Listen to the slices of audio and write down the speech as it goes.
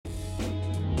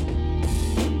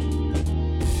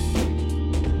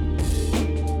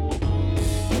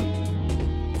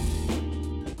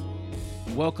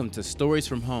Welcome to Stories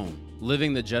from Home,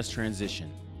 Living the Just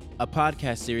Transition, a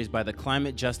podcast series by the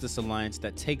Climate Justice Alliance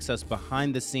that takes us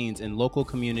behind the scenes in local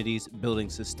communities building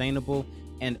sustainable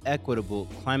and equitable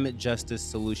climate justice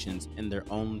solutions in their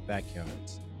own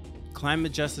backyards.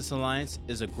 Climate Justice Alliance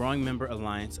is a growing member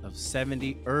alliance of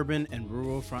 70 urban and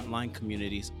rural frontline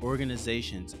communities,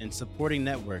 organizations, and supporting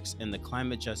networks in the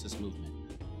climate justice movement.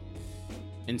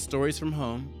 In Stories from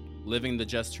Home, Living the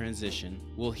Just Transition,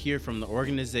 we'll hear from the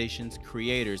organizations,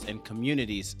 creators, and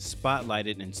communities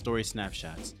spotlighted in Story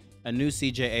Snapshots, a new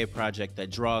CJA project that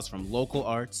draws from local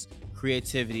arts,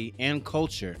 creativity, and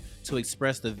culture to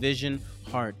express the vision,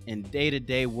 heart, and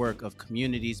day-to-day work of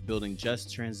communities building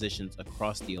just transitions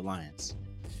across the Alliance.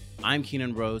 I'm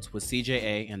Keenan Rhodes with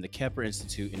CJA and the Kepper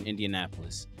Institute in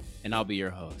Indianapolis, and I'll be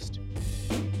your host.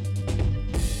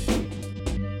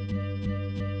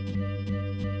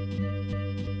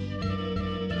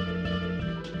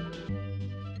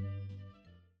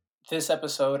 This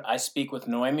episode, I speak with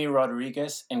Noemi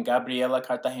Rodriguez and Gabriela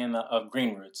Cartagena of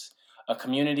Green Roots, a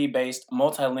community-based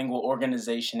multilingual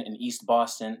organization in East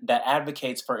Boston that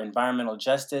advocates for environmental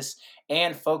justice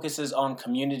and focuses on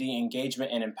community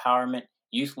engagement and empowerment,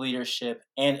 youth leadership,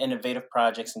 and innovative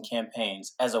projects and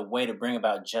campaigns as a way to bring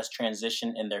about just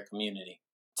transition in their community.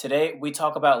 Today, we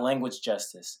talk about language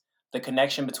justice, the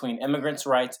connection between immigrants'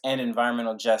 rights and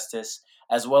environmental justice,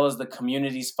 as well as the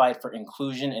community's fight for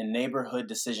inclusion in neighborhood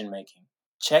decision-making.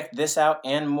 Check this out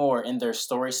and more in their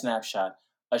Story Snapshot,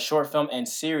 a short film and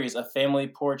series of family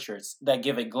portraits that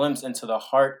give a glimpse into the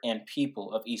heart and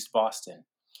people of East Boston.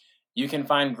 You can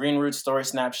find Green Roots Story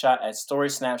Snapshot at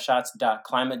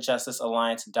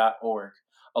storysnapshots.climatejusticealliance.org,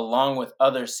 along with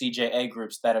other CJA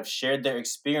groups that have shared their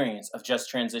experience of just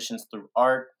transitions through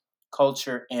art,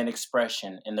 culture, and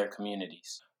expression in their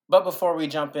communities. But before we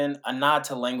jump in, a nod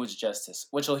to language justice,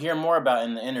 which you'll hear more about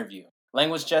in the interview.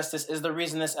 Language justice is the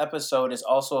reason this episode is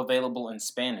also available in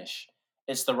Spanish.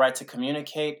 It's the right to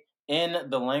communicate in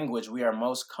the language we are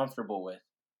most comfortable with.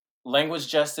 Language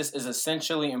justice is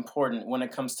essentially important when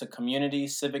it comes to community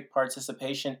civic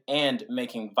participation and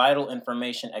making vital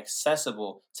information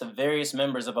accessible to various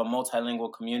members of a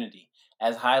multilingual community,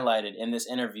 as highlighted in this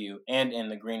interview and in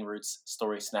the Green Roots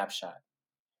Story Snapshot.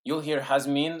 You'll hear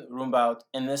Jasmine Rumbaut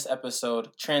in this episode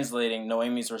translating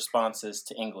Noemi's responses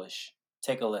to English.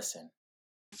 Take a listen.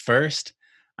 First,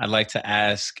 I'd like to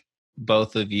ask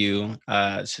both of you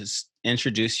to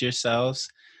introduce yourselves.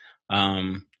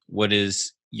 What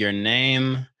is your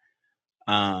name?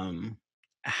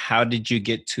 How did you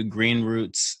get to Green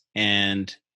Roots?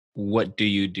 And what do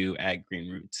you do at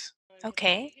Green Roots?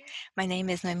 Okay, my name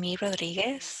is Noemi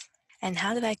Rodriguez. And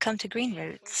how did I come to Green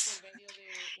Roots?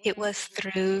 It was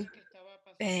through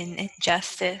an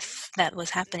injustice that was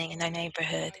happening in our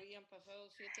neighborhood.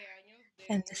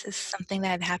 And this is something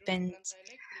that happened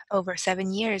over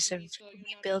 7 years of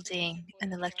rebuilding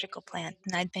an electrical plant.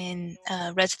 And I'd been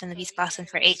a resident of East Boston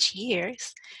for 8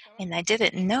 years, and I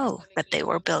didn't know that they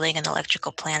were building an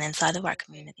electrical plant inside of our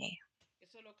community.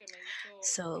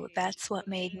 So that's what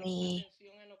made me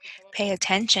pay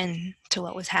attention to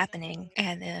what was happening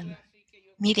at a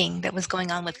meeting that was going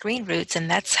on with Green Roots, and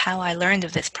that's how I learned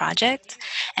of this project,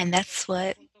 and that's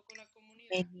what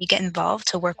made me get involved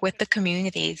to work with the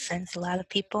community, since a lot of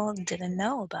people didn't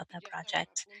know about that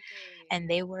project, and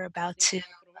they were about to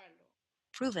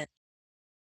prove it.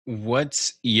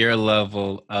 What's your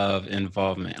level of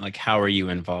involvement? Like, how are you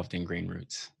involved in Green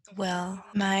Roots? Well,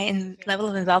 my level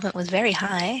of involvement was very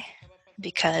high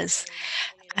because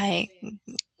I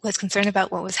was concerned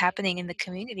about what was happening in the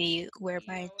community where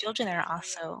my children are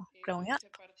also growing up.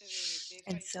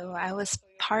 And so I was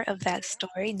part of that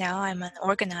story. Now I'm an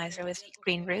organizer with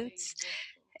Green Roots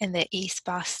in the East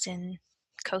Boston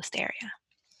coast area.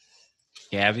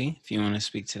 Gabby, if you want to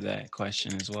speak to that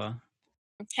question as well.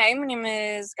 Hey, my name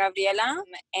is Gabriela,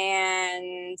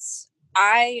 and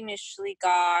I initially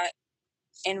got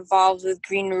involved with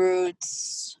Green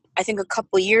Roots, I think a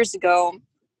couple years ago,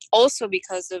 also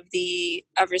because of the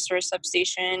Eversource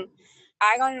substation.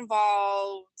 I got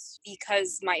involved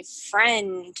because my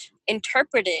friend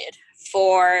interpreted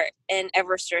for an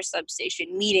Eversource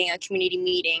substation meeting, a community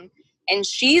meeting, and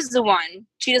she does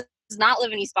not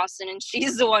live in East Boston, and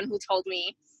she's the one who told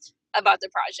me about the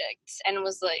project and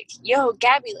was like, yo,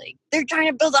 Gabby, like, they're trying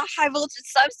to build a high voltage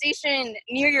substation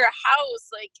near your house.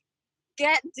 Like,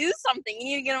 do something. You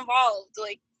need to get involved.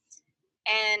 Like,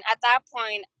 and at that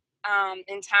point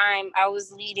in time, I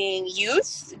was leading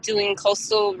youth, doing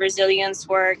coastal resilience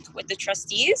work with the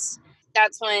trustees.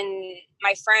 That's when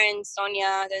my friend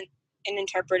Sonia, an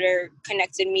interpreter,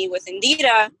 connected me with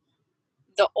Indira,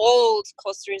 the old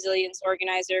coastal resilience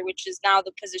organizer, which is now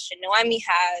the position Noemi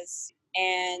has.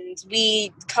 And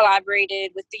we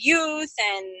collaborated with the youth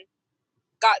and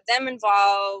got them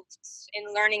involved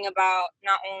in learning about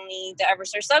not only the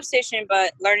Eversource substation,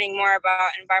 but learning more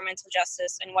about environmental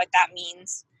justice and what that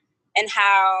means, and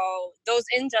how those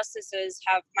injustices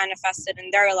have manifested in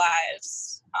their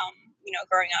lives,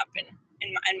 growing up in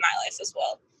my life as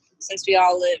well, since we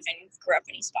all live and grew up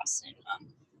in East Boston.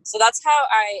 So that's how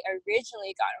I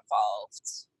originally got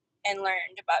involved and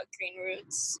learned about Green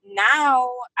Roots. Now,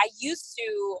 I used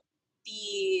to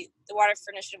be the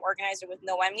Waterford Initiative organizer with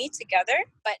Noemi together,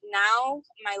 but now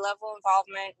my level of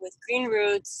involvement with Green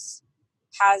Roots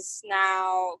has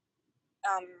now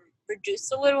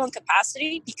reduced a little in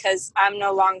capacity because I'm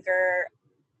no longer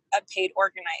a paid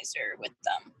organizer with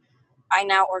them. I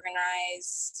now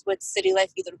organize with City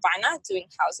Life Vida Urbana, doing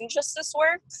housing justice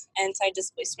work,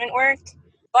 anti-displacement work.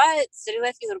 But City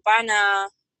Life Vida Urbana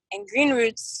and Green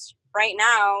Roots right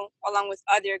now, along with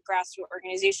other grassroots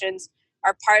organizations,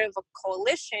 are part of a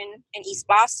coalition in East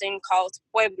Boston called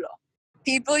Pueblo.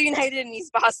 People united in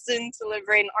East Boston to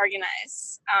liberate and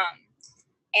organize.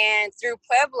 And through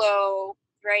Pueblo,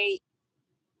 right,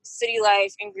 City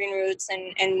Life and Green Roots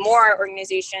and more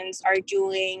organizations are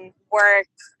doing work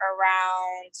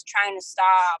around trying to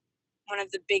stop one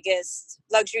of the biggest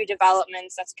luxury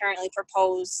developments that's currently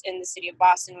proposed in the city of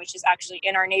Boston, which is actually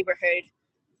in our neighborhood,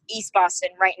 East Boston,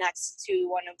 right next to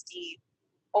one of the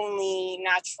only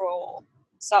natural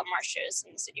salt marshes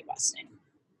in the city of Boston.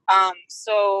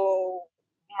 So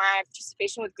my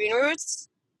participation with Green Roots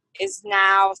is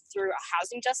now through a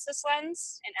housing justice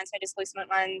lens, an anti-displacement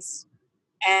lens,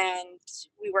 and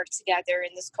we work together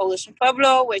in this coalition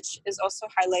Pueblo, which is also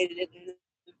highlighted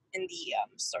in the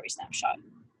story snapshot.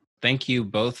 Thank you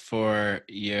both for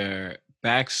your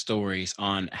backstories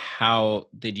on how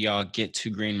did y'all get to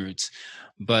Green Roots.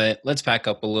 But let's back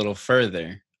up a little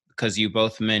further because you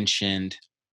both mentioned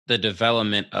the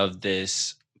development of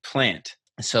this plant.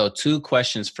 So 2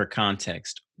 questions for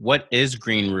context. What is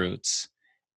Green Roots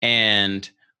and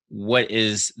what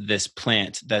is this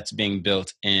plant that's being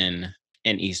built in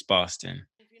East Boston?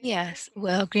 Yes,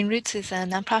 well, Green Roots is a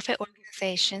nonprofit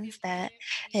organization that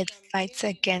it fights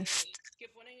against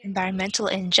environmental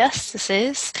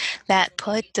injustices that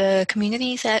put the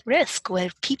communities at risk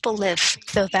where people live.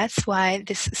 So that's why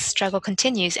this struggle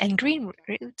continues. And Green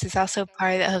Roots is also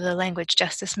part of the language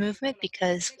justice movement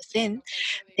because within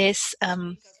this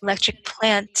electric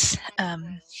plant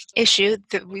issue,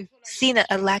 that we've seen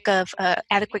a lack of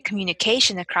adequate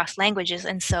communication across languages.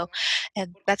 And so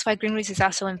that's why Green Roots is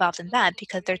also involved in that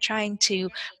because they're trying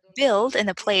to build in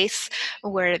a place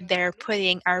where they're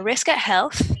putting our risk at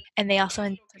health and they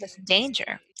also put us in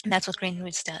danger. And that's what Green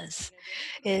Roots does.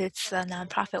 It's a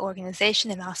nonprofit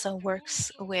organization and also works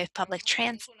with public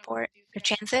transport or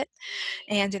transit,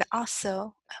 and it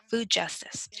also food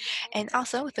justice, and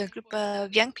also with a group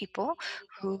of young people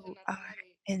who are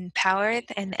empowered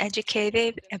and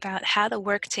educated about how to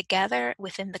work together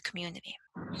within the community.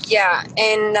 Yeah,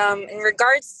 and in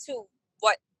regards to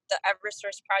what the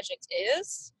Eversource project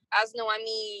is, as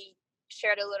Noemi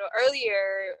shared a little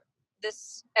earlier,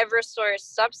 this Eversource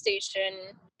substation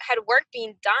had work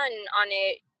being done on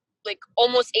it like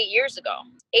almost 8 years ago.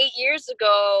 8 years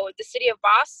ago, the city of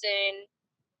Boston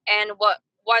and what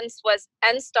once was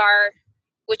NSTAR,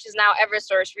 which is now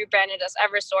Eversource, rebranded as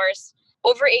Eversource.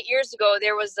 Over 8 years ago,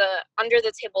 there was a under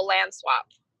the table land swap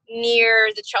near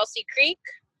the Chelsea Creek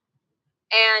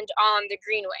and on the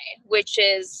Greenway, which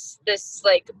is this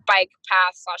like bike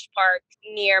path / park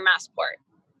near Massport,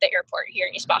 the airport here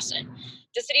in East Boston.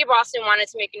 The city of Boston wanted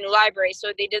to make a new library,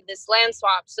 so they did this land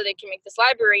swap so they can make this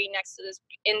library next to this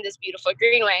in this beautiful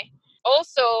Greenway.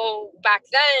 Also, back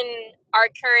then, our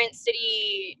current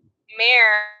city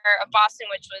mayor of Boston,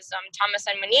 which was Thomas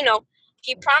N. Menino,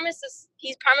 he promised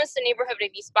the neighborhood of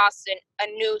East Boston a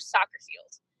new soccer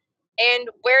field. And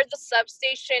where the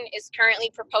substation is currently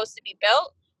proposed to be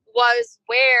built was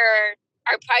where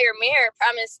our prior mayor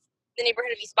promised the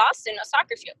neighborhood of East Boston a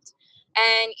soccer field.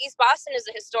 And East Boston is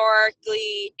a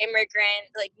historically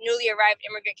immigrant, like newly arrived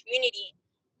immigrant community.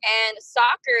 And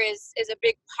soccer is a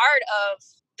big part of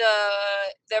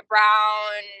the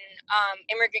brown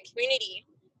immigrant community.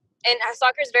 And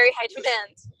soccer is very high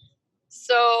demand.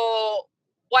 So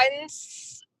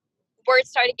once word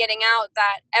started getting out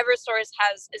that Eversource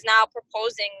is now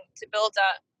proposing to build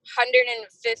a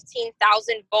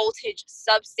 115,000 voltage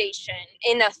substation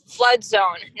in a flood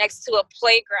zone next to a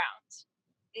playground,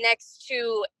 next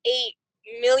to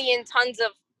 8 million tons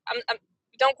of,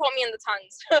 don't quote me on the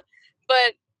tons,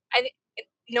 but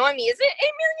Noemi, is it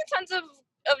 8 million tons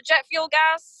of jet fuel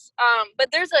gas?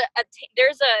 But there's a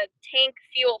tank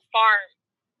fuel farm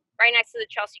right next to the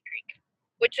Chelsea Creek.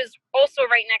 which is also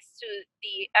right next to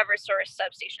the Eversource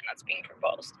substation that's being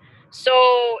proposed. So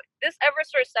this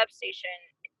Eversource substation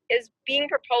is being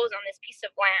proposed on this piece of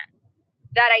land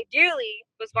that ideally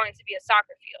was going to be a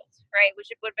soccer field, right? Which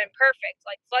would have been perfect,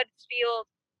 like flood field,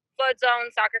 flood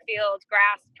zone, soccer field,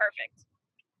 grass, perfect.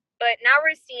 But now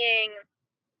we're seeing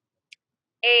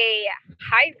a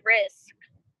high risk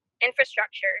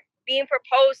infrastructure being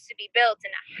proposed to be built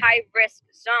in a high risk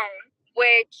zone,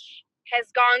 which has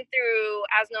gone through,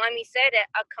 as Noemi said,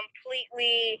 a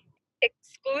completely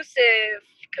exclusive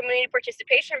community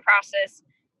participation process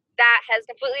that has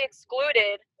completely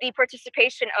excluded the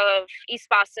participation of East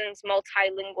Boston's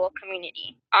multilingual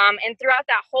community. And throughout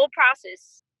that whole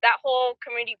process, that whole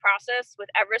community process with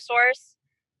Eversource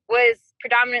was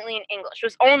predominantly in English,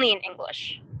 was only in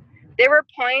English. There were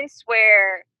points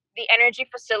where the Energy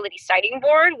Facility Siting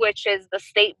Board, which is the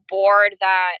state board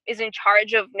that is in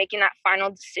charge of making that final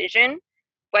decision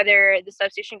whether the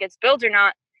substation gets built or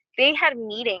not, they had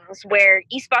meetings where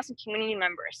East Boston community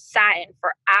members sat in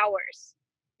for hours,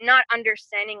 not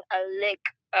understanding a lick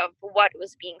of what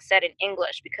was being said in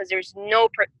English because there's no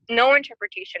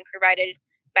interpretation provided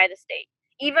by the state.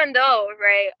 Even though,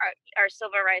 right, our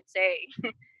civil rights say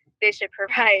they should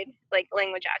provide like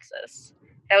language access,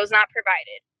 that was not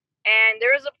provided. And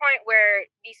there was a point where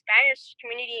the Spanish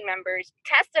community members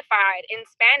testified in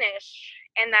Spanish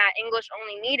in that English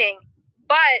only meeting,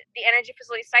 but the Energy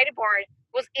Facility Siting Board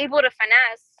was able to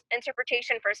finesse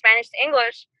interpretation for Spanish to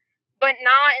English, but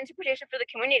not interpretation for the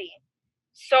community.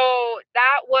 So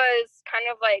that was kind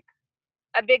of like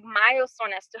a big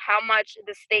milestone as to how much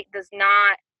the state does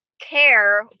not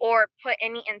care or put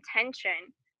any intention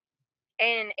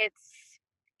in its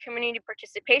community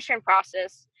participation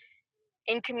process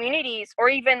in communities, or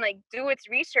even like do its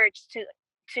research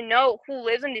to know who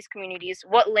lives in these communities,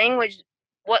 what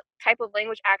type of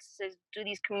language accesses do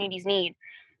these communities need.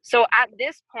 So at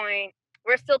this point,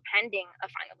 we're still pending a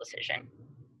final decision,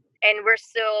 and we're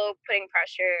still putting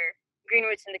pressure. Green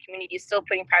Roots in the community is still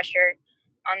putting pressure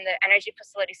on the Energy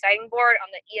Facility Siting Board, on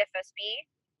the EFSB,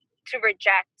 to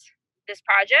reject this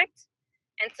project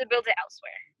and to build it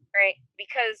elsewhere, right?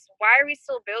 Because why are we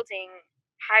still building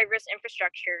high-risk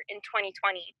infrastructure in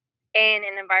 2020 in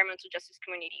an environmental justice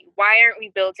community? Why aren't we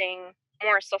building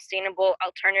more sustainable,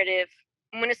 alternative,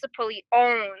 municipally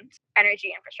owned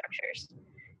energy infrastructures?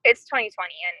 It's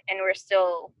 2020, and we're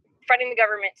still fighting the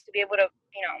government to be able to,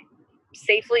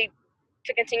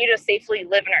 to continue to safely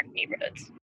live in our neighborhoods.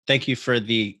 Thank you for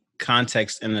the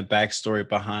context and the backstory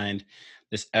behind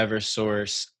this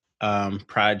Eversource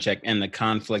project and the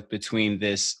conflict between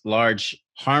this large,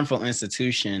 harmful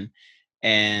institution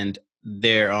and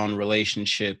their own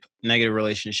negative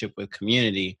relationship with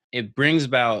community. It brings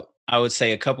about, I would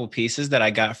say, a couple pieces that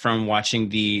I got from watching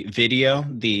the video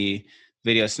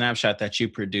snapshot that you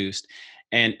produced.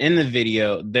 And in the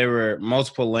video, there were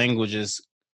multiple languages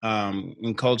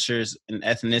and cultures and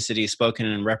ethnicities spoken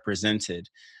and represented.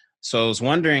 So I was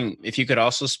wondering if you could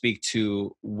also speak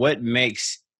to what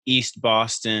makes East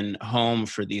Boston home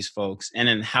for these folks, and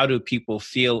then how do people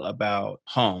feel about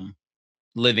home,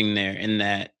 living there in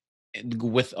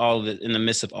the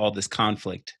midst of all this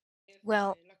conflict?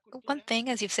 Well, one thing,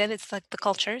 as you've said, it's like the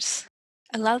cultures.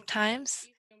 A lot of times,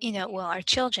 our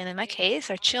children, in my case,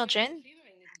 our children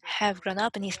have grown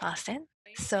up in East Boston.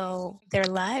 So their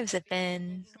lives have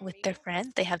been with their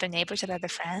friends. They have their neighbors that are their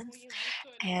friends.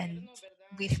 And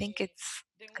we think it's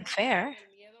unfair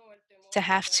to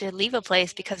have to leave a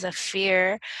place because of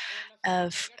fear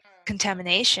of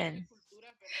contamination.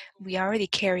 We already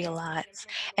carry a lot.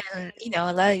 And,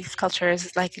 a lot of these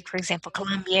cultures, like, for example,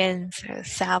 Colombians,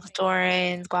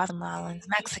 Salvadorans, Guatemalans,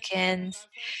 Mexicans,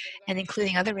 and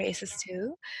including other races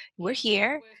too, we're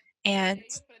here. And,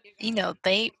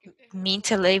 they mean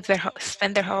to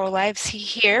spend their whole lives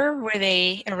here where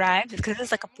they arrived, because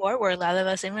it's like a port where a lot of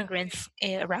us immigrants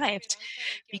arrived,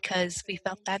 because we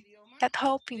felt that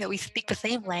hope, we speak the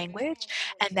same language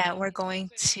and that we're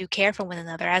going to care for one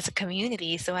another as a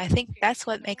community. So I think that's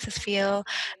what makes us feel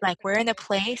like we're in a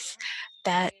place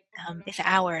that is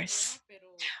ours.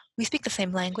 We speak the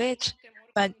same language,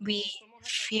 but we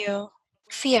feel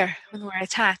fear when we're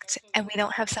attacked and we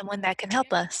don't have someone that can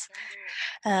help us.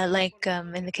 Like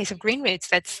in the case of Green Roots,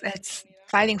 that's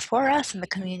fighting for us in the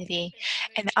community.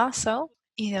 And also,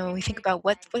 we think about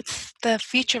what's the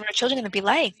future of our children going to be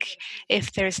like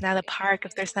if there's not a park,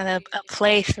 if there's not a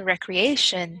place for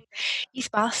recreation.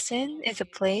 East Boston is a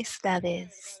place that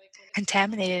is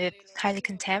contaminated, highly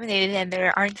contaminated, and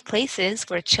there aren't places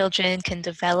where children can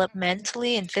develop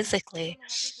mentally and physically.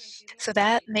 So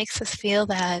that makes us feel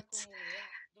that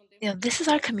this is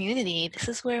our community. This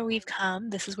is where we've come.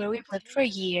 This is where we've lived for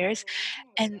years.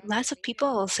 And lots of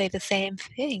people will say the same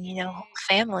thing,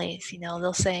 families,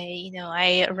 they'll say,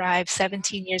 I arrived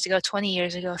 17 years ago, 20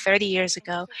 years ago, 30 years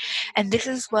ago. And this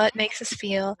is what makes us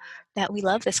feel that we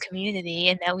love this community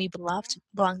and that we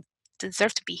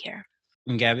deserve to be here.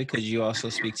 And Gabby, could you also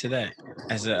speak to that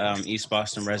as a East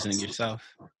Boston resident yourself?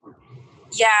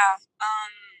 Yeah.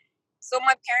 So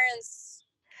my parents,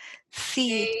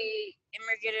 See, they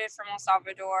immigrated from El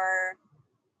Salvador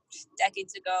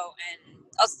decades ago, and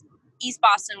East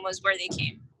Boston was where they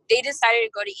came. They decided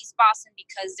to go to East Boston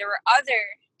because there were other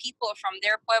people from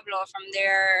their pueblo, from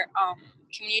their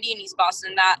community in East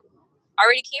Boston that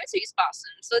already came to East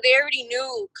Boston. So they already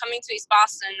knew coming to East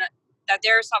Boston that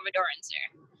there are Salvadorans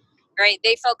there, right?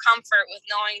 They felt comfort with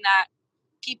knowing that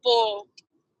people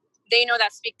they know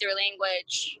that speak their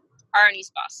language are in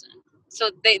East Boston. So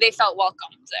they felt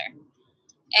welcome there.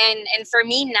 And for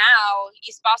me now,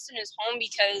 East Boston is home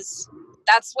because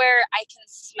that's where I can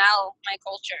smell my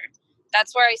culture.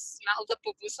 That's where I smell the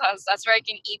pupusas. That's where I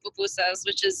can eat pupusas,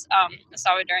 which is a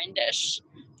Salvadoran dish.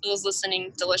 For those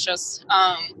listening, delicious.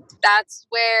 That's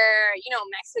where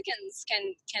Mexicans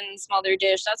can smell their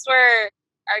dish. That's where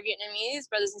our Vietnamese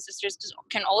brothers and sisters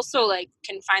can also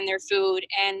can find their food.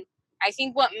 And I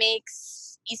think what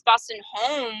makes East Boston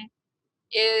home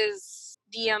is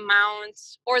the amount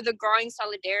or the growing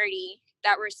solidarity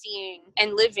that we're seeing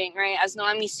and living, right? As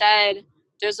Noemi said,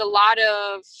 there's a lot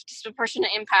of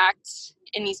disproportionate impact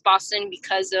in East Boston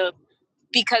because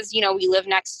we live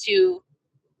next to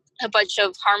a bunch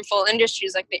of harmful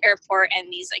industries like the airport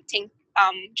and these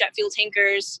jet fuel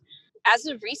tankers. As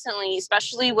of recently,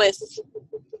 especially with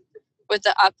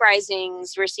the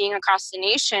uprisings we're seeing across the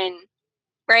nation,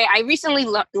 right? I recently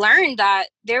learned that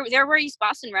there were East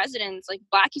Boston residents, like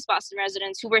Black East Boston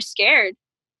residents, who were scared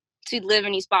to live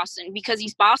in East Boston because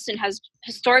East Boston has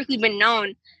historically been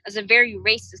known as a very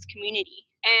racist community,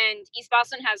 and East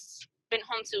Boston has been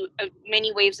home to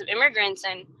many waves of immigrants,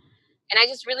 and I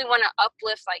just really want to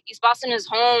uplift East Boston is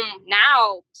home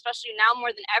now, especially now more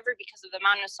than ever because of the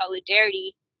amount of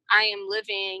solidarity I am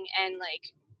living and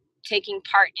taking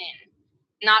part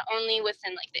in, not only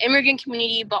within the immigrant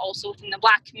community, but also within the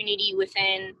Black community,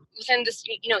 within this,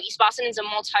 East Boston is a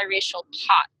multiracial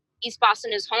pot. East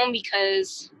Boston is home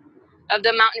because of the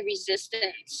amount of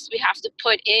resistance we have to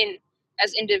put in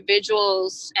as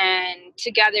individuals and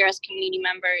together as community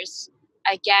members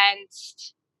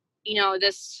against,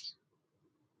 this,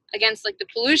 against the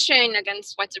pollution,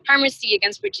 against white supremacy,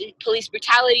 against police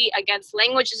brutality, against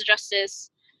language injustice.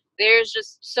 There's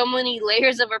just so many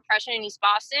layers of oppression in East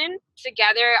Boston.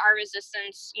 Together, our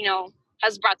resistance,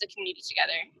 has brought the community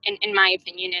together, in my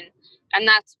opinion. And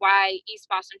that's why East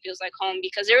Boston feels like home,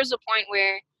 because there was a point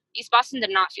where East Boston did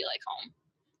not feel like home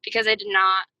because I did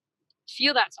not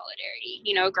feel that solidarity,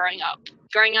 growing up.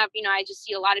 Growing up, I just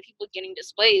see a lot of people getting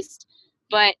displaced.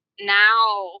 But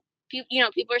now,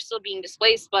 people are still being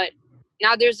displaced, but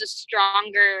now there's a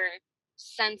stronger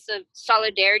sense of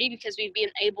solidarity because we've been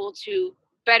able to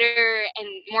better and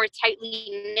more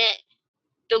tightly knit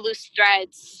the loose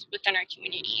threads within our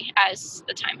community as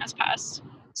the time has passed.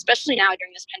 Especially now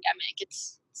during this pandemic,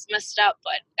 it's messed up,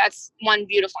 but that's one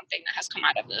beautiful thing that has come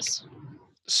out of this.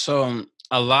 So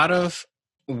a lot of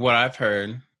what I've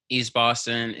heard, East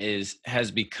Boston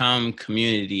has become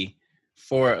community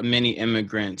for many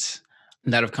immigrants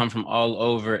that have come from all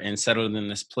over and settled in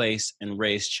this place and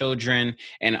raised children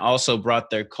and also brought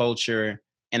their culture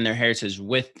and their heritage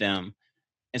with them.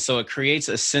 And so it creates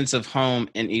a sense of home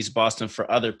in East Boston for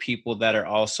other people that are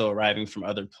also arriving from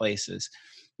other places.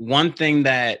 One thing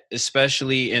that,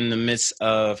 especially in the midst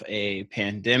of a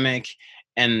pandemic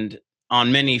and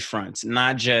on many fronts,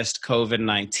 not just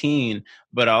COVID-19,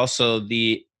 but also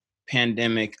the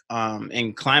pandemic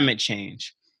and climate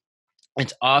change,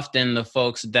 it's often the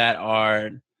folks that are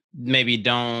maybe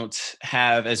don't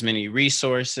have as many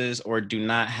resources or do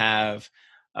not have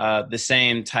the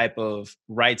same type of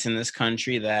rights in this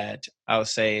country that I'll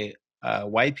say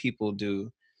white people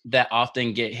do, that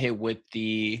often get hit with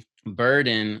the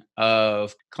burden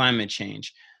of climate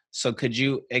change. So could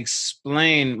you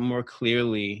explain more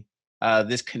clearly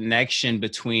this connection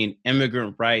between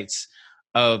immigrant rights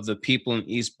of the people in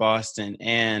East Boston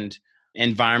and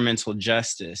environmental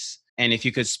justice? And if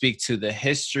you could speak to the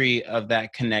history of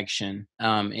that connection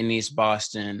in East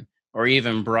Boston or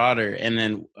even broader, and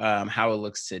then how it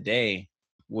looks today,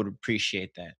 would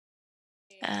appreciate that.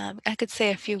 I could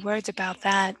say a few words about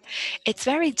that. It's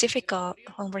very difficult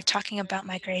when we're talking about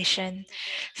migration,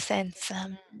 since,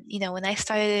 when I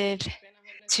started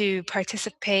to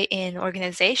participate in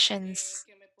organizations,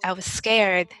 I was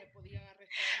scared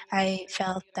I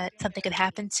felt that something could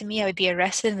happen to me. I would be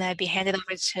arrested and I'd be handed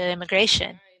over to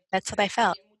immigration. That's what I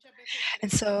felt.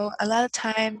 And so a lot of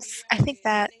times, I think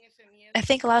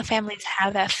a lot of families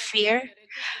have that fear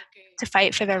to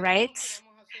fight for their rights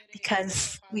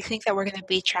because we think that we're going to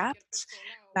be trapped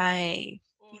by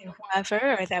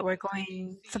whoever, or that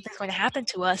something's going to happen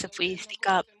to us if we speak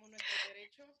up.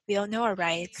 We don't know our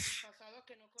rights,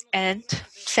 and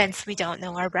since we don't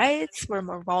know our rights, we're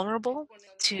more vulnerable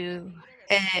to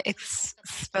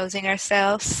exposing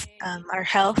ourselves, our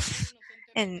health,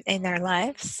 in our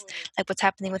lives, like what's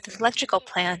happening with this electrical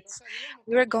plants.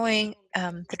 We were going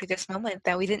through this moment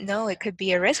that we didn't know it could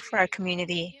be a risk for our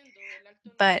community,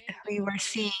 but we were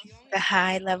seeing the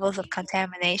high levels of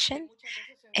contamination,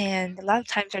 and a lot of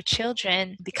times our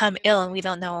children become ill and we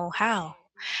don't know how.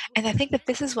 And I think that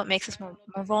this is what makes us more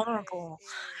vulnerable,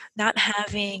 not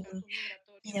having,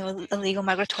 a legal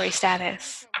migratory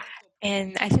status.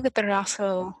 And I think that there are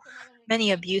also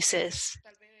many abuses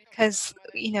because,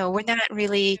 we're not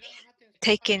really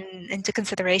taken into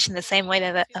consideration the same way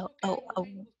that a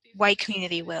white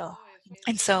community will.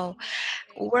 And so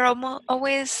we're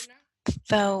always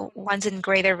the ones in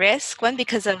greater risk, one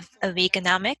because of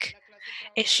economic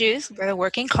issues. We're the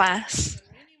working class.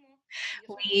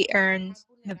 We earn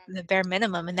the bare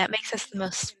minimum, and that makes us the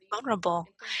most vulnerable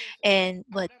and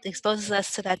what exposes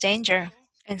us to that danger.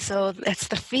 And so that's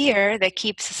the fear that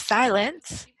keeps us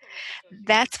silent.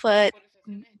 That's what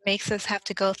makes us have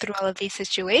to go through all of these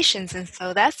situations. And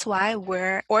so that's why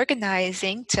we're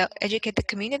organizing to educate the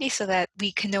community so that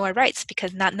we can know our rights,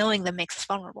 because not knowing them makes us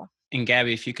vulnerable. And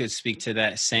Gabby, if you could speak to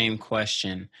that same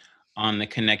question on the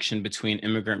connection between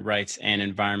immigrant rights and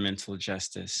environmental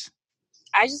justice.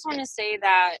 I just want to say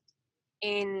that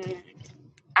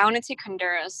I want to take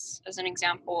Honduras as an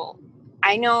example.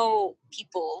 I know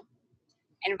people,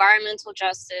 environmental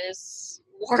justice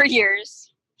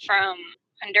warriors from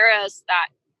Honduras, that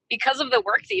because of the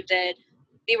work they did,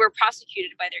 they were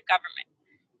prosecuted by their government.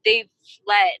 They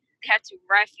fled, they had to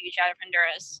refuge out of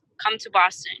Honduras, come to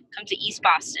Boston, come to East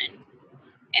Boston,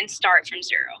 and start from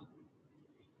zero.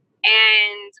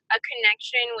 And a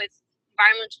connection with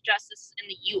environmental justice in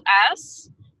the US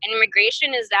and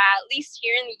immigration is that, at least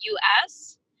here in the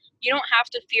US, you don't have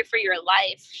to fear for your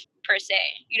life per se.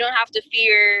 You don't have to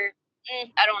fear,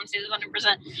 I don't want to say this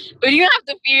 100%, but you don't have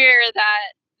to fear that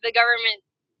the government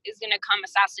is going to come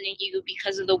assassinate you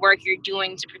because of the work you're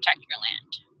doing to protect your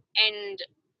land. And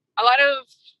a lot of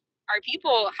our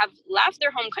people have left their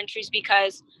home countries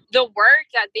because the work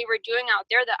that they were doing out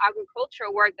there, the agricultural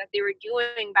work that they were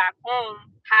doing back home,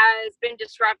 has been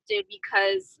disrupted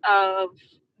because of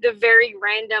the very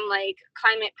random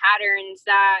climate patterns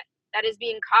that is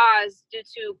being caused due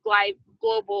to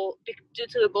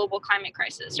the global climate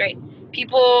crisis, right?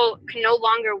 People can no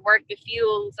longer work the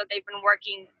fields that they've been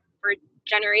working for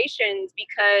generations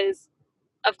because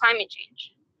of climate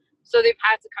change. So they've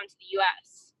had to come to the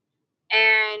US.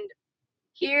 And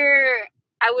here,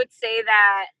 I would say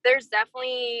that there's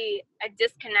definitely a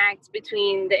disconnect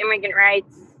between the immigrant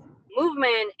rights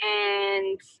movement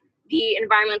and the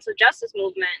environmental justice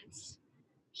movement.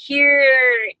 Here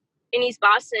in East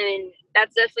Boston,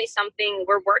 that's definitely something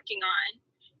we're working on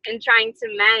and trying to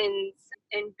mend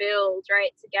and build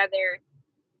right together.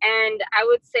 And I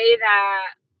would say that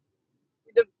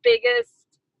the biggest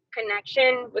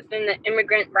connection within the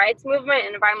immigrant rights movement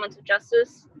and environmental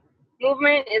justice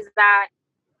movement is that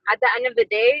at the end of the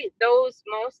day, those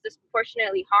most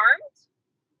disproportionately harmed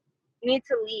need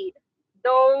to lead.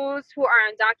 Those who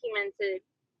are undocumented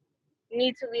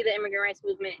need to lead the immigrant rights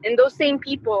movement. And those same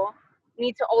people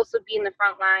need to also be in the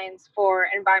front lines for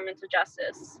environmental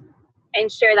justice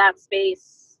and share that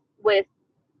space with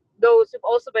those who've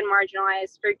also been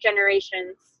marginalized for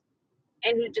generations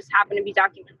and who just happen to be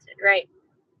documented, right?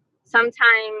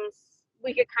 Sometimes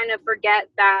we could kind of forget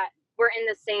that we're in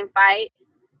the same fight.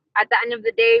 At the end of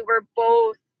the day, we're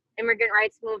both immigrant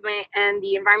rights movement and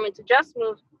the environmental justice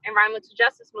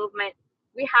movement.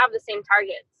 We have the same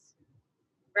targets,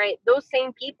 right? Those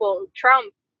same people.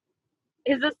 Trump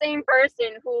is the same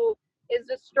person who is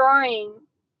destroying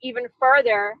even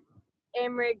further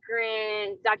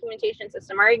immigrant documentation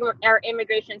system, our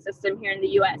immigration system here in the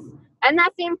U.S. And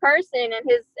that same person and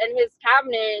his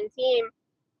cabinet and team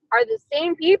are the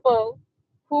same people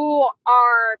who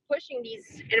are pushing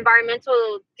these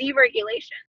environmental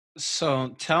deregulation.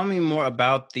 So tell me more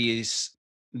about these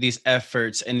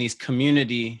efforts and these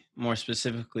more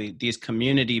specifically, these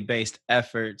community-based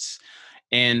efforts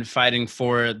in fighting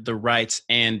for the rights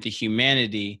and the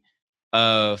humanity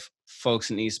of folks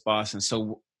in East Boston.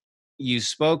 So you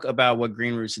spoke about what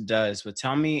Green Roots does, but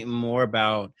tell me more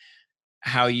about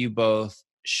how you both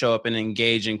show up and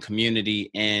engage in community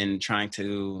in trying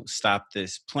to stop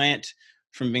this plant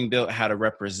from being built, how to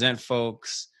represent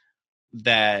folks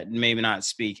that maybe not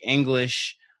speak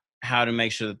English, how to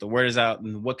make sure that the word is out,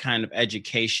 and what kind of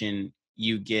education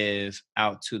you give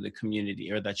out to the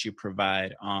community or that you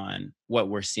provide on what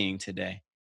we're seeing today.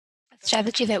 A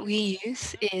strategy that we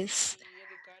use is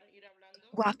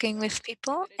walking with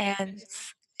people and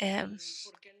um,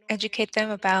 educate them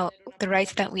about the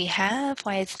rights that we have,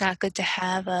 why it's not good to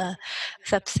have a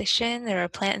substation or a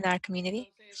plant in our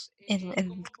community,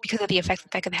 and because of the effects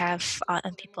that that could have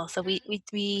on people. So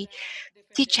we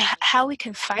teach how we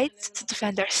can fight to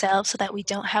defend ourselves so that we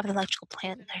don't have an electrical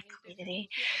plant in our community.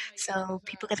 So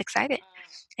people get excited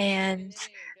and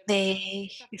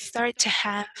they start to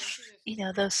have,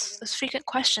 those frequent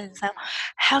questions. Now,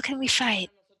 how can we fight?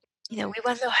 We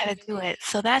want to know how to do it.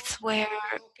 So that's where,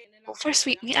 well, first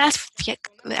we ask to get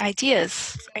the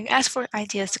ideas. I ask for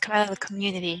ideas to come out of the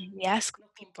community. We ask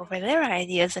people for their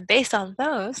ideas, and based on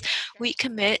those, we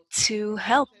commit to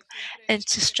help and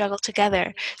to struggle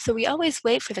together. So we always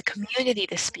wait for the community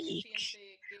to speak.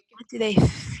 What do they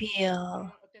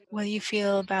feel? What do you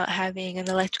feel about having an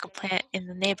electrical plant in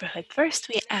the neighborhood? First,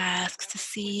 we ask to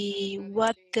see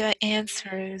what the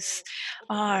answers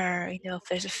are. If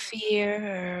there's a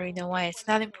fear, or why it's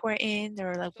not important,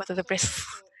 or like what are the risks,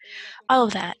 all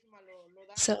of that.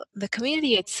 So the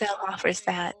community itself offers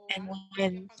that, and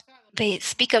when they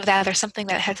speak of that or something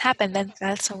that has happened, then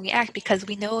that's when we act because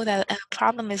we know that a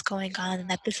problem is going on and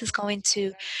that this is going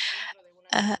to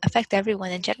affect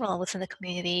everyone in general within the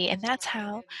community. And that's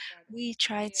how we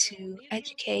try to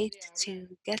educate, to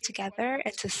get together,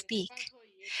 and to speak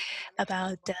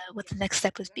about what the next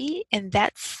step would be. And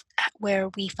that's where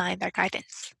we find our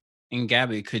guidance. And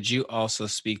Gabby, could you also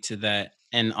speak to that?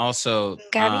 And also,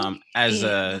 Gaby, as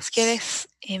a ¿nos quieres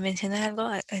mencionar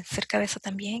algo acerca de eso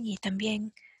también? Y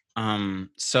también,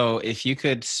 so if you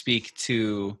could speak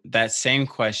to that same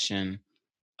question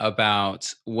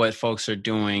about what folks are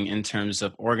doing in terms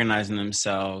of organizing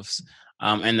themselves,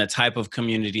 and the type of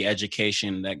community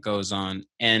education that goes on,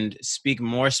 and speak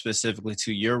more specifically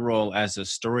to your role as a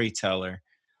storyteller.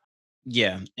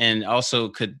 Yeah, and also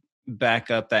could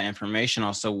back up that information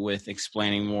also with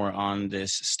explaining more on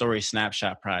this story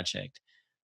snapshot project.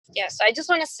 Yes, I just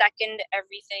want to second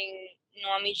everything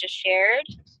Noami just shared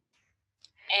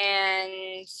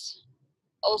and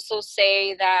also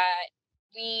say that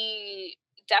we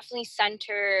definitely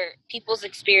center people's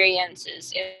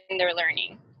experiences in their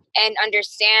learning and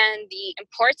understand the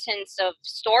importance of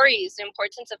stories, the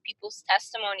importance of people's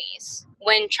testimonies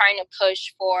when trying to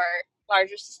push for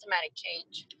larger systematic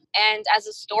change. And as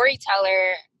a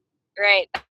storyteller, right,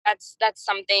 that's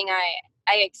something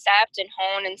I accept and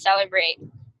hone and celebrate.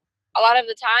 A lot of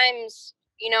the times,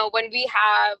 when we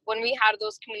had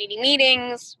those community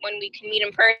meetings, when we can meet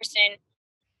in person,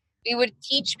 we would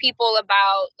teach people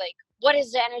about like what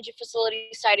is the energy facility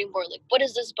siting board, like what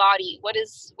is this body, what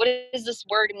is this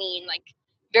word mean, like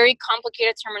very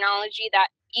complicated terminology that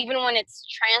even when it's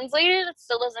translated it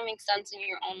still doesn't make sense in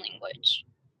your own language.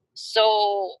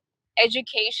 So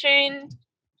education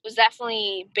was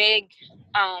definitely big,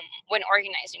 when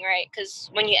organizing, right? Because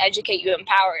when you educate you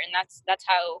empower, and that's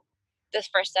how the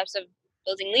first steps of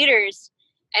building leaders.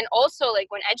 And also like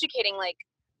when educating, like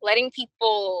letting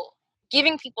people,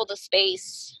 giving people the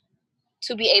space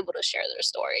to be able to share their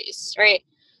stories, right?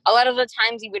 A lot of the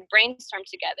times we would brainstorm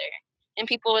together and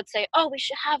people would say, oh, we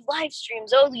should have live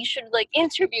streams. Oh, you should like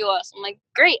interview us. I'm like,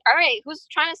 great. All right. Who's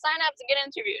trying to sign up to get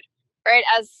interviewed? Right.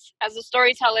 As a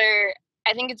storyteller,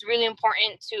 I think it's really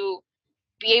important to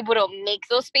be able to make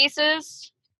those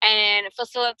spaces and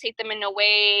facilitate them in a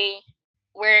way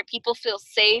where people feel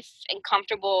safe and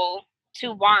comfortable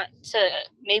to want to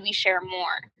maybe share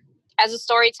more. As a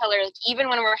storyteller, like even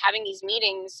when we're having these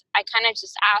meetings, I kind of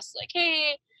just ask like,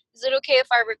 hey, is it okay if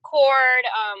I record?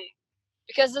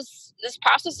 Because this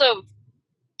process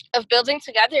of building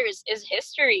together is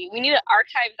history. We need to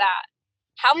archive that.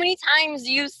 How many times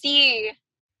do you see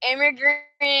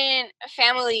immigrant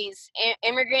families,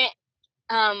 immigrant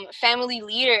family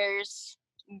leaders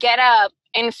get up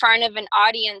in front of an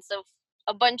audience of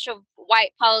a bunch of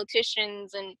white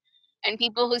politicians and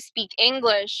people who speak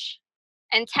English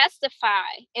and testify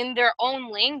in their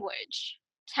own language,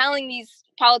 telling these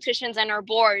politicians and our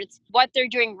boards what they're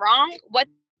doing wrong, what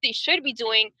they should be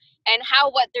doing, and how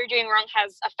what they're doing wrong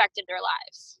has affected their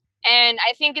lives. And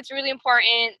I think it's really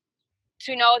important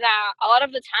to know that a lot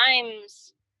of the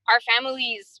times our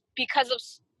families, because of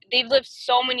they've lived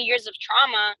so many years of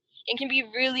trauma, it can be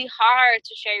really hard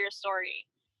to share your story.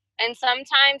 And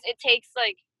sometimes it takes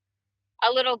like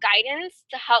a little guidance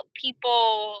to help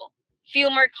people feel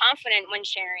more confident when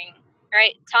sharing,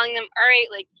 right? Telling them, all right,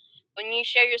 like when you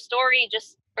share your story,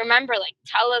 just remember, like,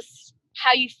 tell us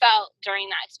how you felt during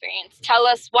that experience. Tell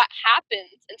us what happened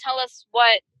and tell us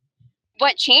what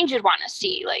change you'd want to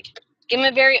see. Like, give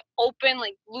them a very open,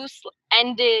 like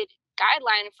loose-ended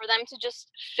guideline for them to just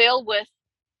fill with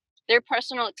their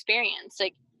personal experience.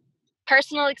 Like,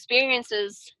 personal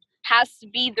experiences has to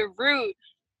be the root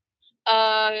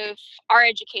of our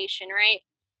education, right?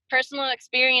 Personal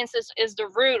experiences is the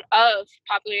root of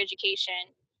popular education.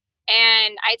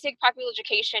 And I take popular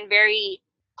education very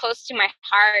close to my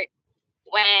heart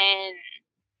when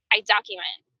I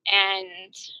document.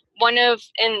 And one of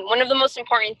the most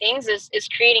important things is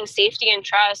creating safety and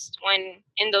trust when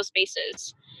in those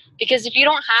spaces. Because if you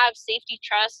don't have safety,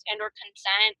 trust, and or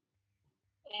consent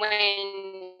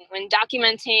when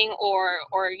documenting or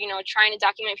trying to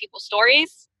document people's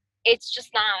stories, it's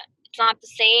not the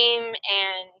same,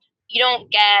 and you don't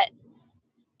get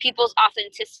people's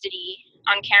authenticity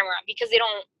on camera because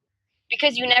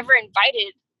you never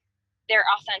invited their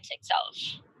authentic self.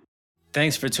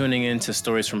 Thanks for tuning in to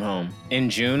Stories from Home. In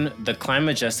June, the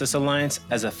Climate Justice Alliance,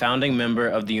 as a founding member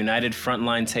of the United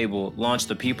Frontline Table, launched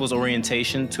the People's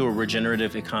Orientation to a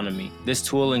Regenerative Economy. This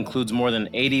tool includes more than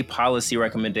 80 policy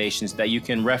recommendations that you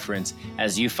can reference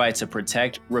as you fight to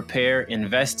protect, repair,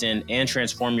 invest in, and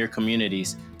transform your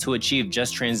communities to achieve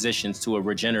just transitions to a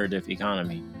regenerative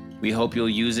economy. We hope you'll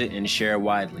use it and share it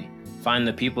widely. Find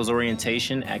the People's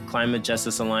Orientation at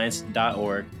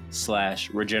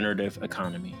climatejusticealliance.org/regenerative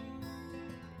economy.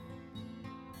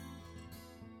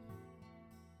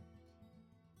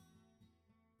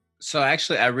 So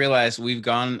actually, I realized we've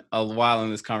gone a while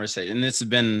in this conversation, and this has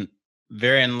been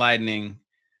very enlightening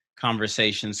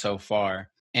conversation so far.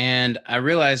 And I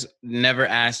realized never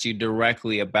asked you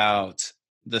directly about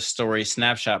the Story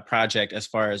Snapshot project as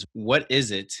far as what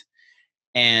is it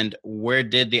and where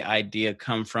did the idea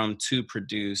come from to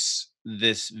produce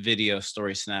this video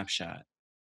Story Snapshot?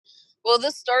 Well,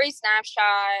 the Story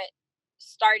Snapshot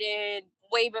started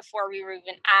way before we were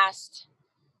even asked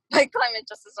by Climate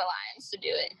Justice Alliance to do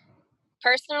it.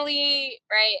 Personally,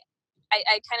 right,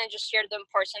 I kind of just shared the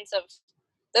importance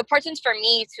for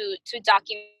me to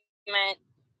document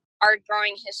our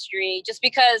growing history, just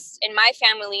because in my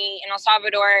family in El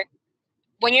Salvador,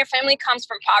 when your family comes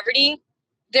from poverty,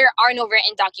 there are no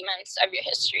written documents of your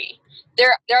history.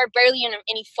 There are barely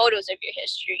any photos of your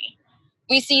history.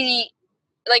 We see,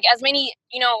 like, as many,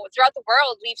 throughout the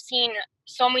world, we've seen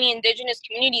so many indigenous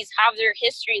communities have their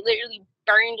history literally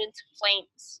burned into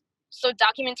flames. So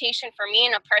documentation for me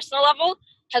on a personal level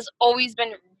has always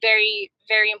been very,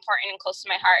 very important and close to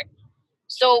my heart.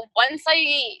 So once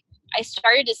I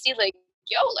started to see, like,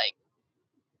 like,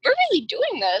 we're really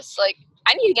doing this. Like,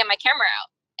 I need to get my camera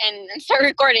out and start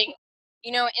recording.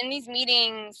 In these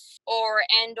meetings or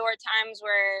times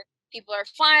where people are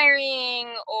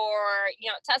flyering or,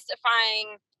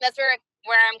 testifying, that's where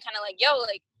I'm kind of like,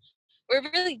 like, we're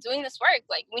really doing this work.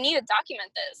 Like, we need to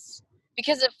document this,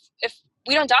 because if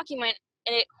we don't document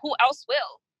it, who else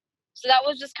will? So that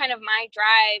was just kind of my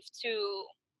drive to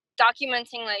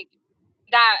documenting, like,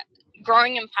 that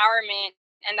growing empowerment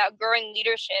and that growing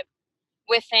leadership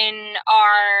within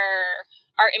our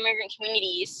immigrant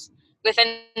communities,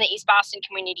 within the East Boston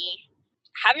community.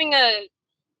 Having a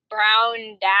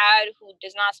brown dad who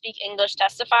does not speak English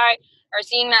testify, or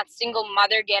seeing that single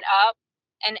mother get up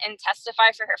and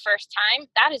testify for her first time,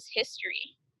 that is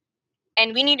history.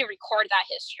 And we need to record that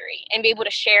history and be able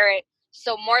to share it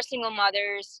so more single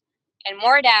mothers and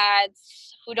more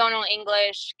dads who don't know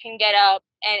English can get up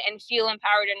and feel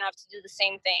empowered enough to do the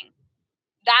same thing.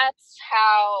 That's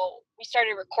how we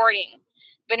started recording.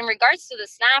 But in regards to the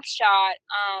snapshot,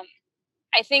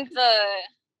 I think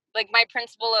my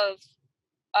principle of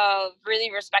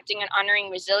really respecting and honoring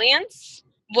resilience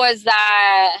was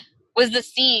the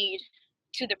seed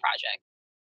to the project.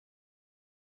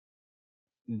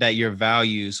 That your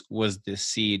values was the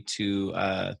seed to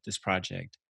this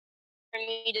project. For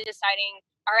me, deciding,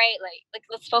 all right, like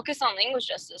let's focus on language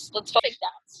justice. Let's focus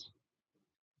that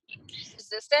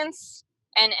resistance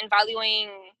and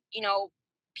valuing,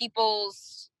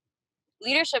 people's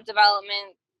leadership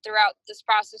development throughout this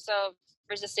process of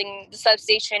resisting the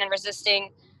substation and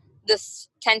resisting this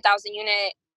 10,000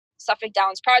 unit Suffolk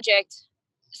Downs project.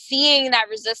 Seeing that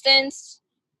resistance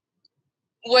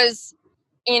was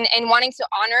and wanting to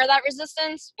honor that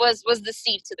resistance was the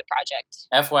seed to the project.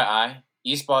 FYI,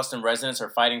 East Boston residents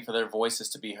are fighting for their voices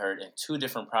to be heard in two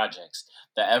different projects: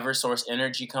 the Eversource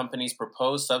Energy Company's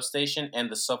proposed substation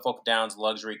and the Suffolk Downs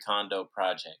luxury condo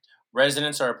project.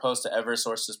 Residents are opposed to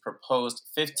Eversource's proposed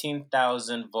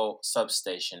 15,000-volt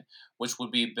substation, which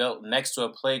would be built next to a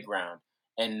playground,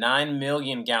 and 9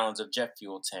 million gallons of jet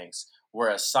fuel tanks, where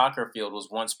a soccer field was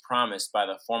once promised by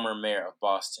the former mayor of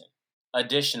Boston.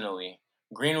 Additionally,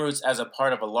 Green Roots, as a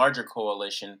part of a larger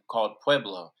coalition called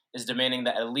Pueblo, is demanding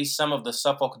that at least some of the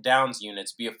Suffolk Downs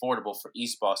units be affordable for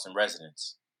East Boston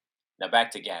residents. Now back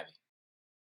to Gabby.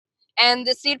 And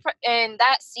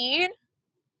that seed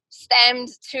stemmed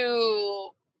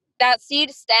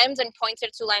and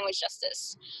pointed to language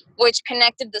justice, which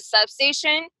connected the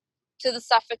substation to the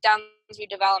Suffolk Downs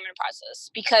redevelopment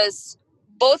process, because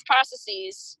both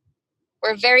processes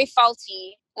were very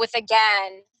faulty with,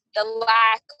 again, the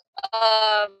lack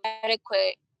of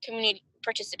adequate community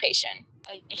participation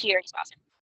here in East Boston.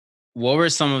 What were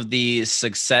some of the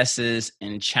successes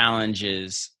and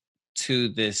challenges to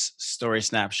this Story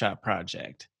Snapshot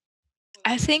project?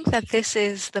 I think that this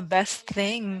is the best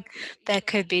thing that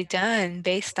could be done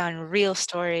based on real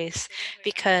stories,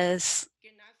 because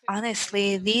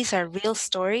honestly, these are real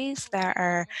stories that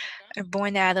are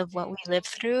born out of what we live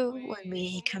through when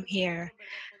we come here.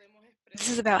 This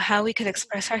is about how we could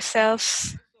express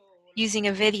ourselves using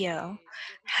a video,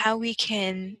 how we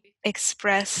can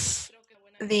express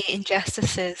the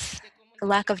injustices, the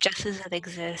lack of justice that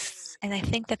exists. And I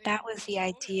think that that was the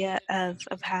idea of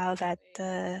how that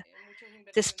the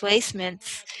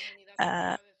displacements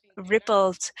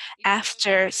rippled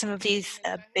after some of these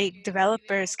big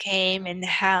developers came, and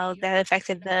how that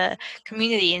affected the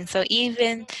community. And so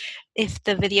even if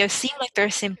the videos seem like they're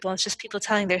simple, it's just people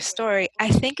telling their story, I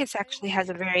think it's actually has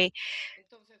a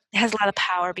lot of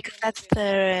power, because that's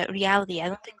the reality. I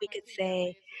don't think we could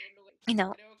say, you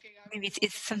know, maybe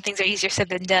it's some things are easier said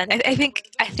than done. I think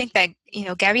that,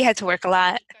 Gabby had to work a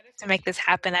lot to make this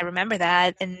happen. I remember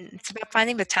that, and it's about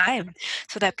finding the time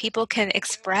so that people can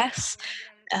express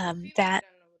that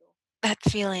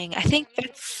feeling. I think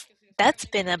that's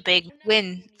been a big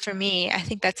win for me. I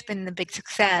think that's been a big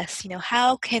success.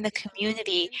 How can a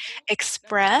community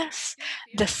express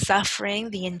the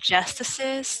suffering, the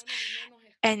injustices,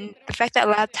 and the fact that a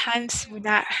lot of times we're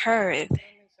not heard?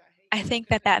 I think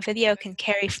that that video can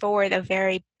carry forward a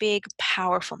very big,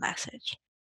 powerful message.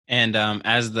 And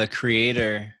as the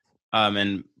creator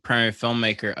and primary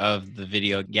filmmaker of the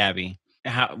video, Gabby,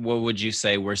 what would you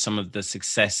say were some of the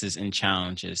successes and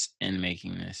challenges in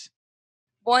making this?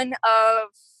 One of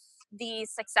the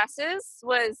successes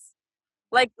was,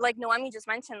 like Noemi just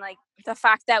mentioned, like the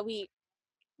fact that we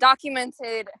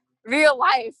documented real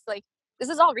life. Like, this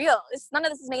is all real. None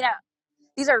of this is made up.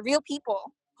 These are real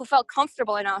people who felt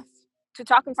comfortable enough to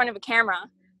talk in front of a camera,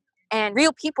 and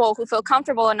real people who feel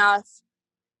comfortable enough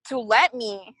to let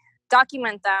me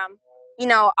document them,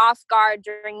 off guard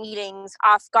during meetings,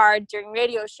 off guard during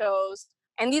radio shows.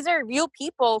 And these are real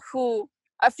people who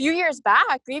a few years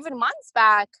back, or even months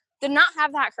back, did not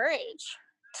have that courage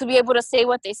to be able to say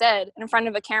what they said in front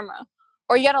of a camera,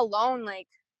 or yet alone like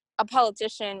a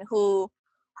politician who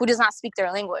does not speak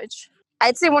their language.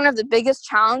 I'd say one of the biggest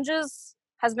challenges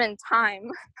has been time.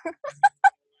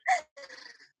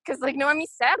 Because like Noemi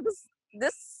said,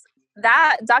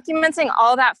 that documenting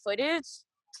all that footage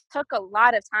took a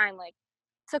lot of time. Like,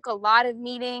 took a lot of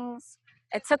meetings.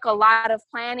 It took a lot of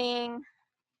planning.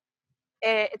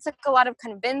 It took a lot of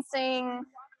convincing.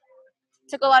 It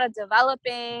took a lot of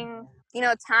developing.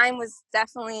 Time was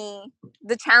definitely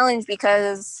the challenge,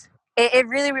 because it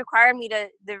really required me to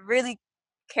really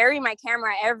carry my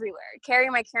camera everywhere, carry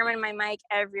my camera and my mic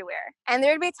everywhere. And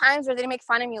there'd be times where they'd make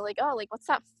fun of me, like, oh, like, what's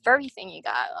that furry thing you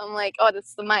got? I'm like, oh,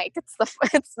 that's the mic.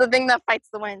 It's the thing that fights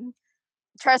the wind.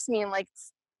 Trust me, and like,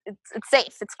 it's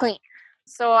safe, it's clean.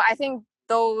 So I think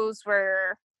those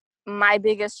were my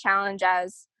biggest challenge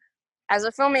as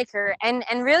a filmmaker,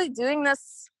 and really doing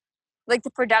this, like the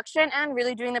production, and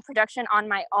really doing the production on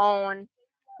my own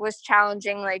was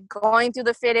challenging. Like, going through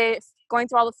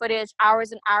all the footage,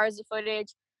 hours and hours of footage,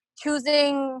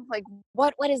 choosing like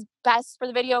what is best for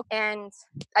the video. And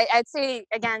I'd say,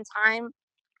 again, time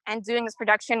and doing this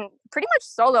production pretty much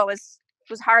solo was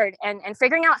hard, and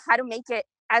figuring out how to make it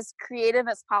as creative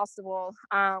as possible.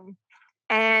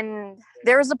 And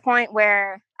there was a point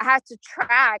where I had to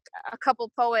track a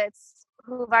couple poets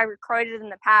who I recorded in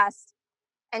the past,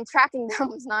 and tracking them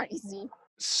was not easy.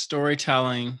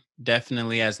 Storytelling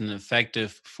definitely as an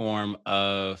effective form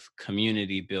of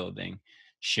community building.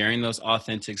 Sharing those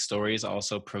authentic stories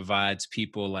also provides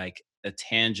people like a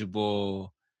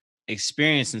tangible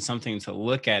experience and something to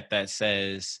look at that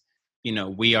says,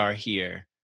 we are here.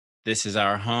 This is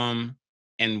our home,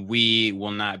 and we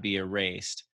will not be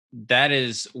erased. That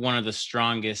is one of the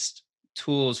strongest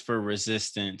tools for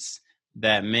resistance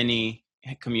that many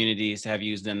communities have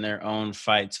used in their own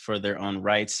fights for their own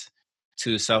rights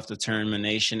to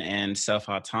self-determination and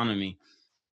self-autonomy.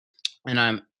 And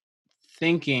I'm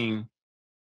thinking,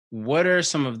 what are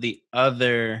some of the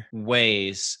other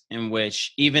ways in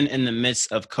which, even in the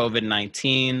midst of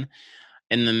COVID-19,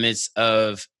 in the midst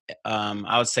of,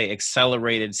 I would say,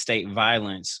 accelerated state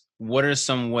violence, what are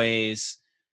some ways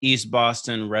East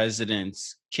Boston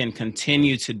residents can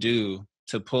continue to do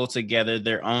to pull together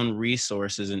their own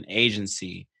resources and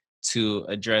agency to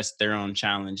address their own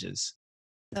challenges?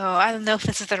 So I don't know if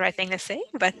this is the right thing to say,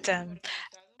 but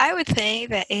I would say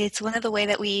that it's one of the way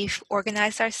that we've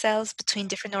organized ourselves between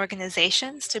different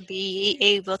organizations to be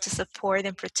able to support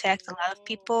and protect a lot of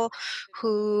people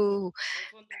who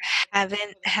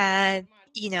haven't had,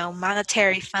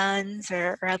 monetary funds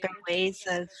or other ways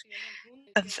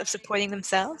of supporting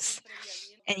themselves.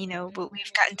 And, but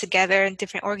we've gotten together in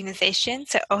different organizations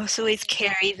to also always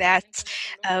carry that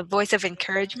voice of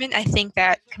encouragement. I think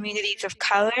that communities of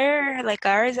color like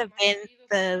ours have been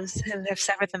those who have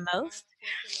suffered the most.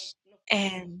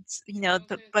 And,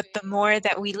 but the more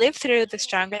that we live through, the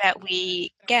stronger that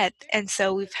we get. And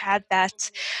so we've had that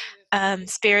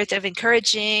spirit of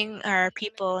encouraging our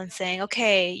people and saying,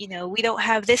 okay, we don't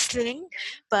have this thing,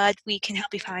 but we can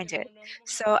help you find it.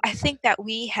 So I think that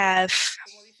we have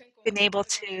been able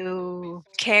to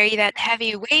carry that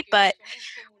heavy weight, but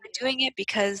we're doing it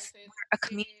because we're a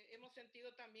community.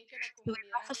 We've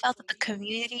also felt that the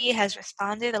community has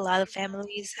responded. A lot of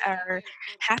families are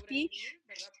happy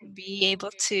to be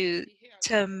able to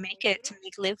make it, to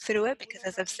make live through it, because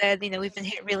as I've said, we've been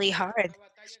hit really hard.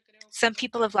 Some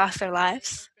people have lost their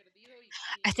lives.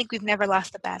 I think we've never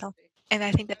lost a battle. And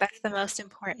I think that that's the most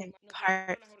important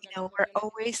part. We're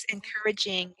always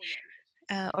encouraging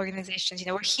organizations.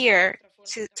 We're here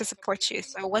to support you.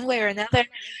 So one way or another,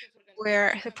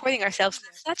 we're supporting ourselves.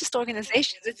 It's not just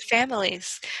organizations, it's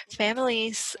families.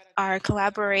 Families are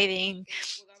collaborating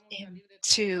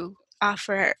to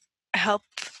offer help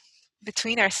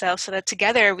between ourselves so that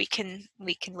together we can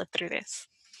live through this.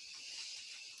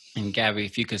 And Gabby,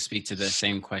 if you could speak to the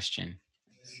same question.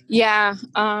 Yeah,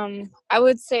 I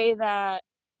would say that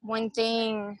one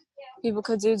thing people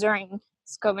could do during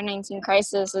this COVID-19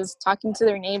 crisis is talking to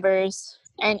their neighbors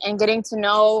and getting to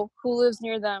know who lives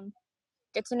near them,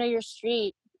 get to know your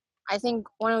street. I think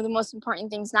one of the most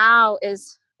important things now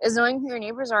is knowing who your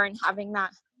neighbors are and having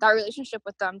that relationship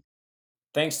with them.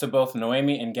 Thanks to both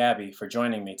Noemi and Gabby for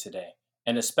joining me today.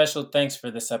 And a special thanks for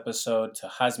this episode to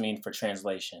Hasmin for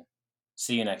translation.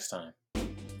 See you next time.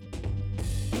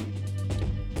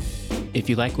 If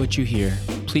you like what you hear,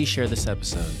 please share this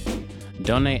episode.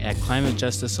 Donate at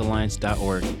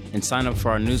climatejusticealliance.org and sign up for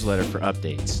our newsletter for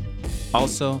updates.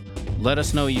 Also, let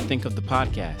us know what you think of the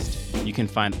podcast. You can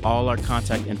find all our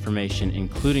contact information,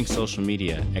 including social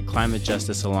media, at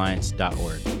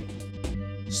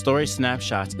climatejusticealliance.org. Story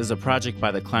Snapshots is a project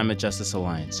by the Climate Justice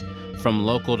Alliance. From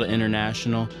local to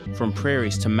international, from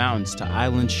prairies to mountains to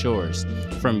island shores,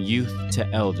 from youth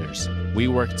to elders, we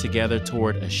work together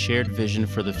toward a shared vision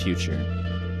for the future.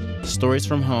 Stories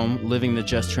from Home, Living the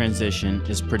Just Transition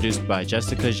is produced by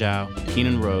Jessica Zhao,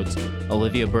 Keenan Rhodes,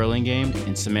 Olivia Burlingame,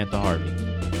 and Samantha Harvey.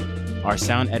 Our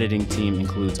sound editing team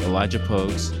includes Elijah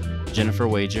Pogues, Jennifer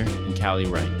Wager, and Callie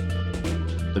Wright.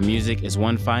 The music is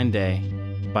One Fine Day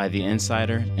by The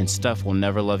Insider and Stuff Will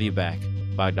Never Love You Back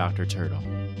by Dr. Turtle.